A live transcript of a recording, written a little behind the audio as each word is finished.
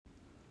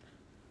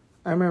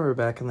I remember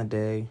back in the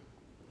day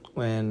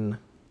when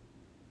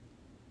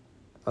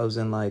I was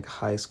in like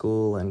high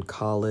school and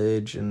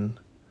college and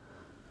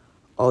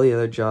all the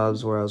other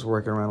jobs where I was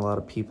working around a lot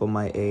of people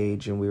my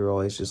age and we were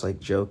always just like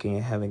joking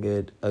and having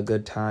a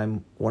good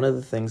time. One of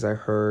the things I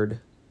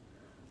heard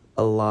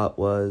a lot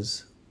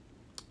was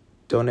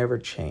don't ever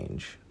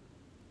change.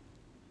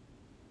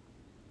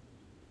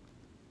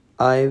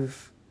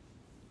 I've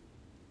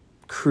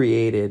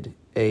created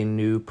a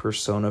new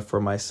persona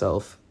for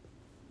myself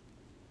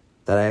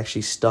that I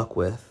actually stuck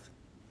with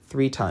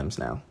 3 times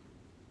now.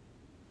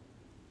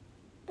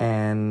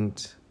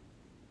 And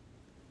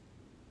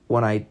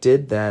when I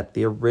did that,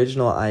 the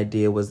original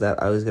idea was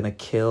that I was going to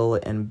kill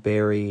and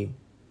bury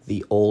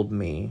the old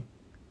me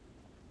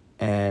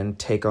and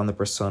take on the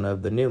persona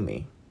of the new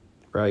me,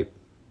 right?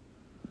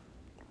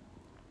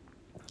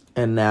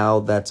 And now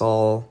that's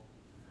all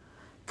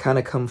kind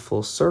of come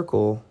full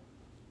circle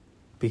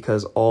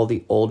because all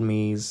the old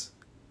me's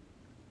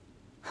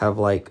have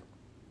like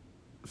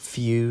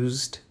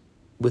fused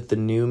with the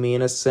new me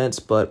in a sense,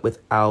 but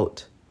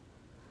without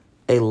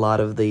a lot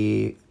of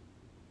the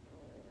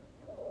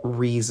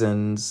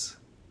reasons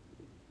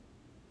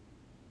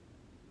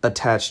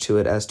attached to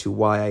it as to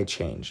why I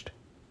changed.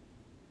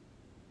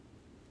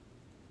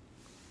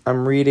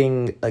 I'm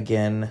reading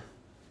again.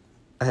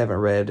 I haven't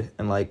read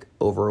in like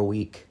over a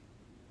week.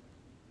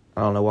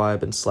 I don't know why I've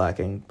been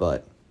slacking,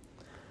 but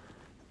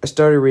I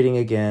started reading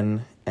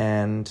again,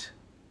 and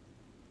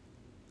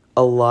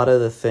a lot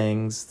of the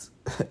things,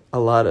 a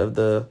lot of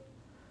the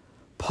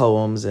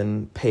poems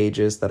and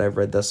pages that I've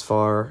read thus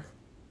far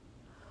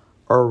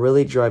are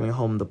really driving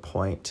home the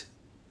point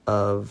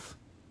of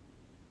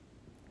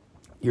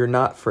you're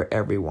not for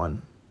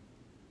everyone.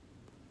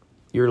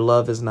 Your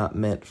love is not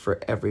meant for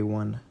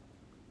everyone.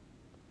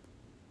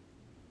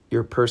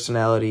 Your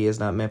personality is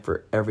not meant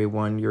for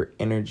everyone. Your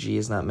energy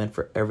is not meant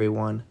for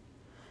everyone.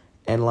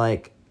 And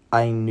like,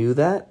 I knew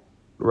that,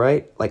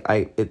 right? Like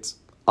it's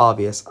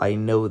obvious. I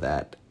know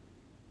that.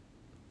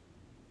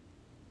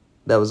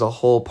 That was a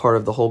whole part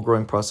of the whole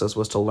growing process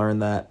was to learn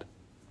that.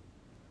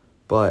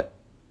 But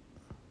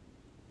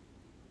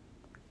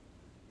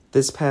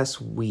this past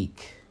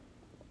week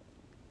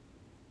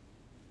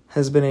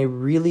has been a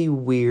really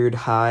weird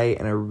high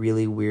and a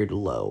really weird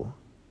low.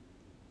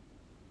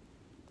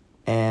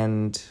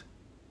 And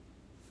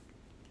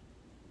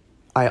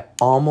I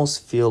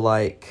almost feel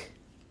like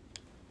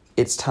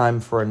it's time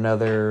for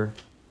another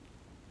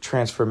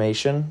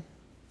transformation.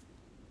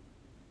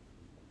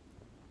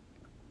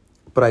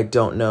 But I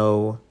don't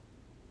know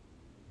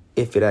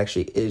if it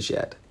actually is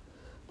yet.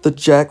 The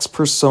Jax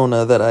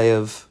persona that I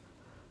have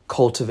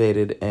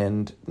cultivated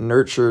and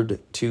nurtured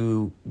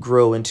to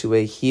grow into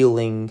a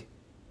healing,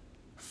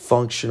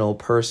 functional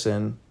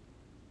person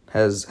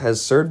has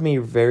served me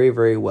very,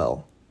 very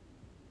well.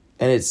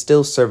 And it's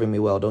still serving me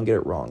well, don't get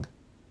it wrong.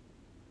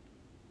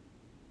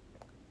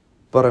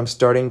 But I'm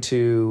starting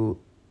to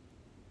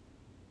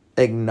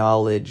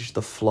acknowledge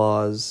the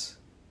flaws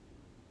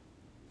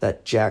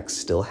that Jax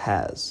still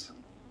has.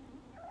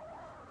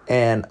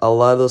 And a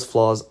lot of those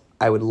flaws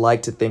I would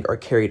like to think are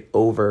carried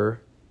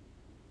over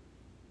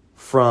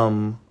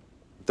from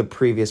the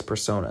previous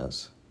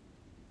personas.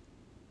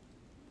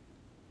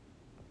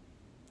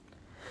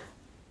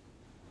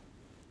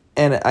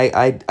 And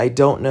I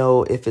don't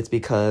know if it's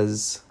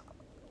because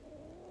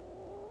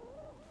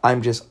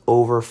I'm just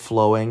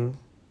overflowing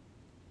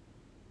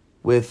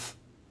with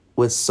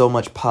so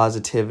much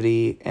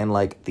positivity and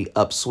like the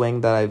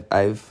upswing that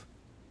I've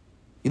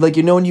like,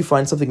 you know, when you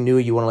find something new,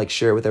 you want to like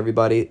share it with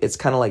everybody. It's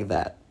kind of like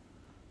that.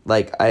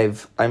 Like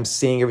I'm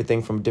seeing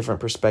everything from a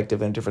different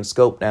perspective and a different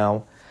scope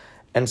now.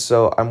 And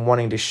so I'm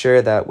wanting to share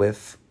that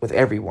with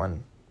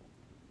everyone.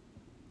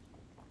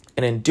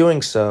 And in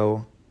doing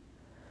so,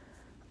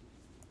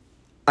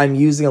 I'm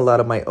using a lot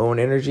of my own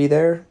energy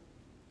there.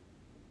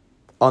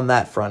 On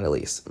that front, at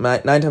least.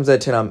 9 times out of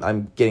 10,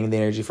 I'm getting the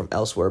energy from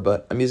elsewhere,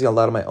 but I'm using a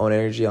lot of my own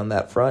energy on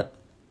that front.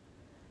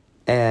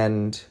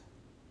 And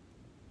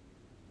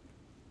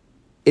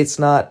it's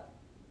not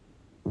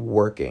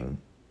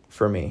working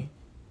for me.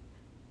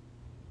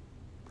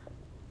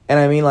 And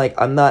I mean, like,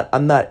 I'm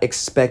not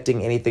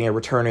expecting anything in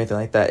return or anything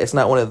like that. It's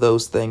not one of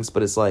those things,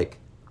 but it's like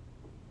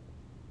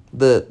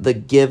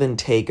the give and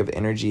take of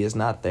energy is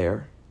not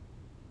there.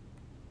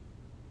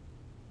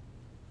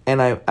 And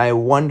I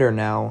wonder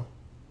now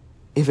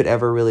if it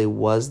ever really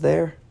was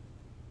there,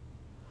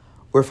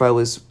 or if I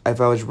was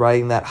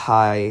riding that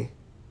high,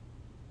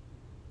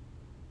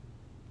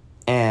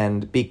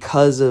 and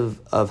because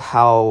of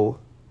how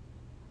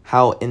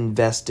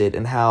invested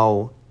and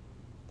how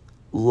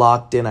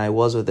locked in I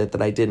was with it,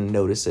 that I didn't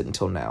notice it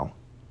until now.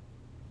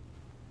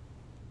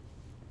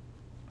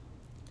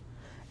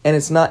 And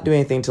it's not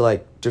doing anything to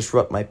like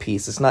disrupt my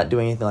peace. It's not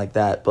doing anything like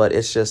that, but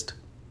it's just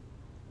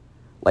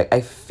like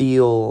I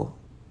feel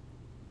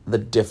the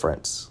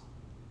difference.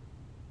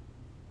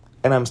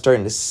 And I'm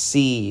starting to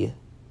see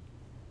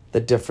the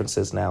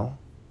differences now.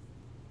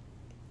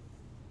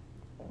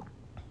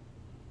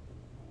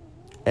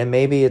 And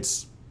maybe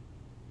it's...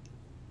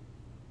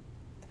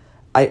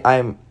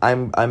 I'm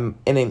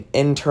in an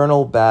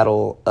internal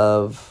battle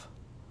of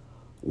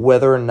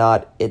whether or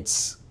not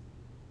it's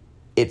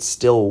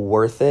still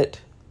worth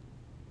it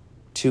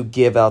to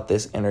give out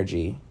this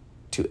energy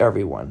to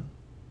everyone.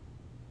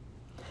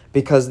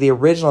 Because the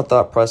original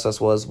thought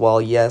process was,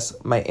 well, yes,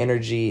 my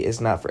energy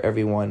is not for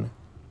everyone.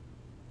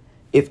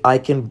 If I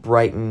can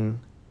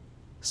brighten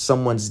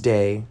someone's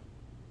day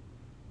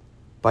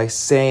by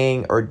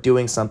saying or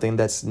doing something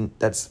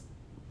that's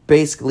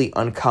basically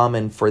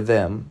uncommon for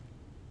them,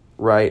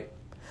 right?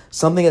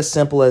 Something as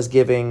simple as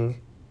giving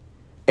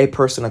a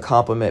person a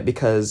compliment,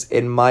 because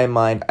in my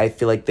mind, I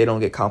feel like they don't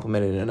get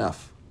complimented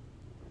enough.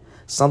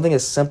 Something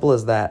as simple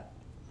as that.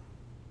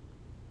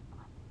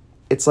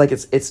 It's like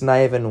it's not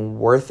even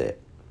worth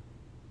it.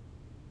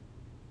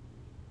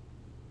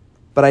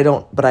 But I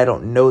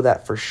don't know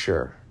that for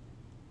sure.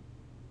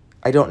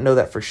 I don't know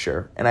that for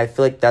sure. And I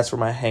feel like that's where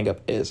my hang up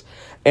is.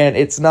 And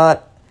it's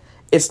not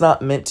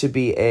meant to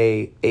be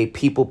a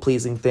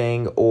people-pleasing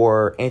thing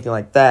or anything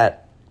like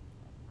that.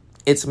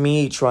 It's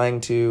me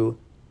trying to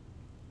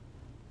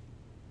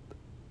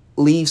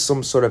leave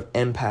some sort of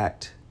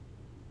impact,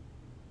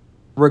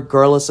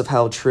 regardless of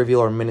how trivial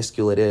or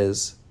minuscule it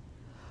is,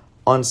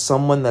 on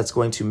someone that's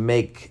going to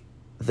make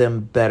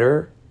them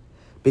better.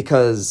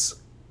 Because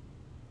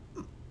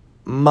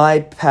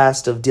my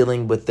past of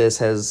dealing with this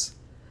has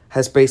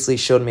basically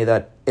showed me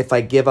that if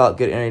I give out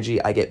good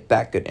energy, I get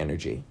back good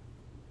energy,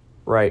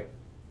 right?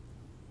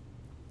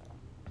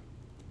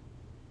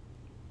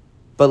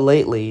 But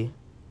lately,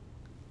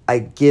 I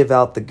give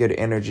out the good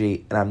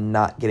energy and I'm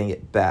not getting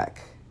it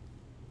back.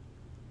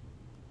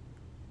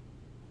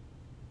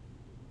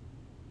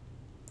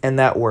 And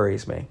that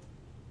worries me.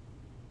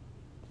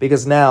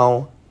 Because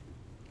now,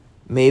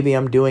 maybe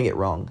I'm doing it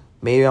wrong.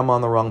 Maybe I'm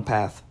on the wrong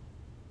path.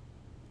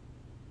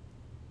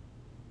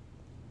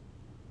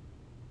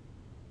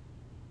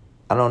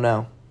 I don't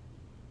know.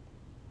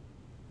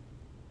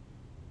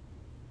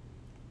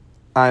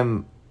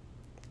 I'm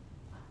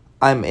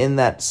in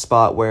that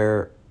spot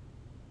where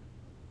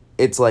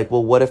it's like,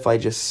 well, what if I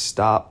just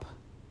stop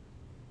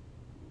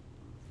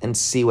and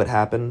see what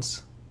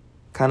happens,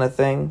 kind of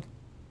thing.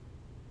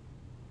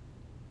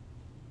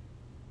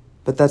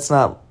 But that's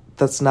not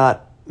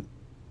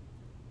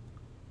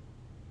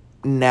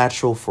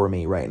natural for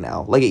me right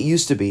now. Like it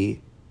used to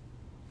be,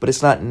 but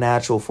it's not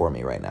natural for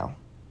me right now.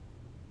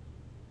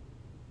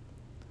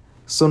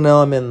 So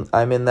now I'm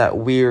in that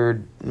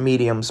weird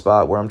medium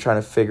spot where I'm trying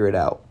to figure it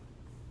out.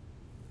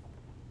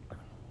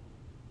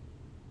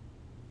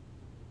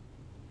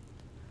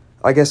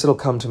 I guess it'll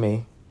come to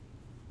me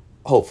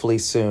hopefully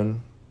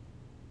soon,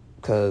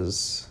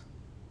 because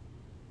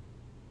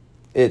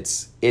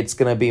it's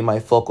going to be my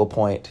focal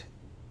point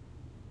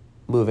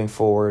moving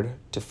forward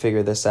to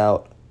figure this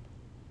out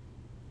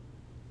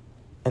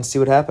and see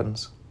what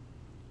happens.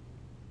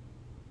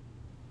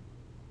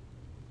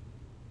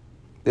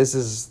 This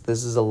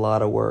is a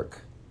lot of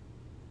work.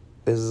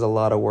 This is a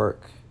lot of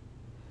work.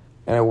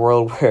 In a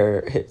world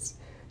where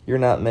you're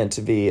not meant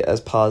to be as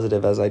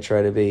positive as I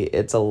try to be,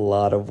 it's a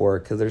lot of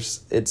work,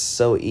 because it's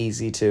so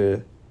easy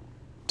to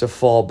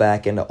fall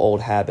back into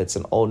old habits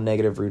and old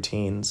negative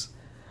routines.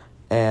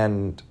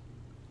 And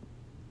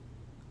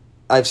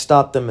I've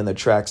stopped them in their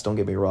tracks, don't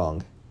get me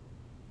wrong.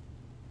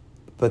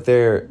 But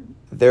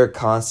they're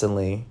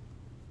constantly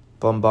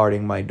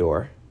bombarding my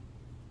door.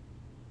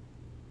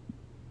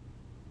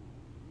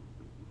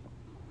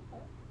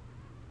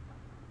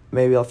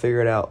 Maybe I'll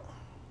figure it out.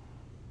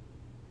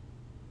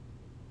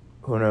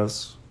 Who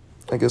knows?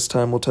 I guess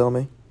time will tell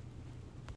me.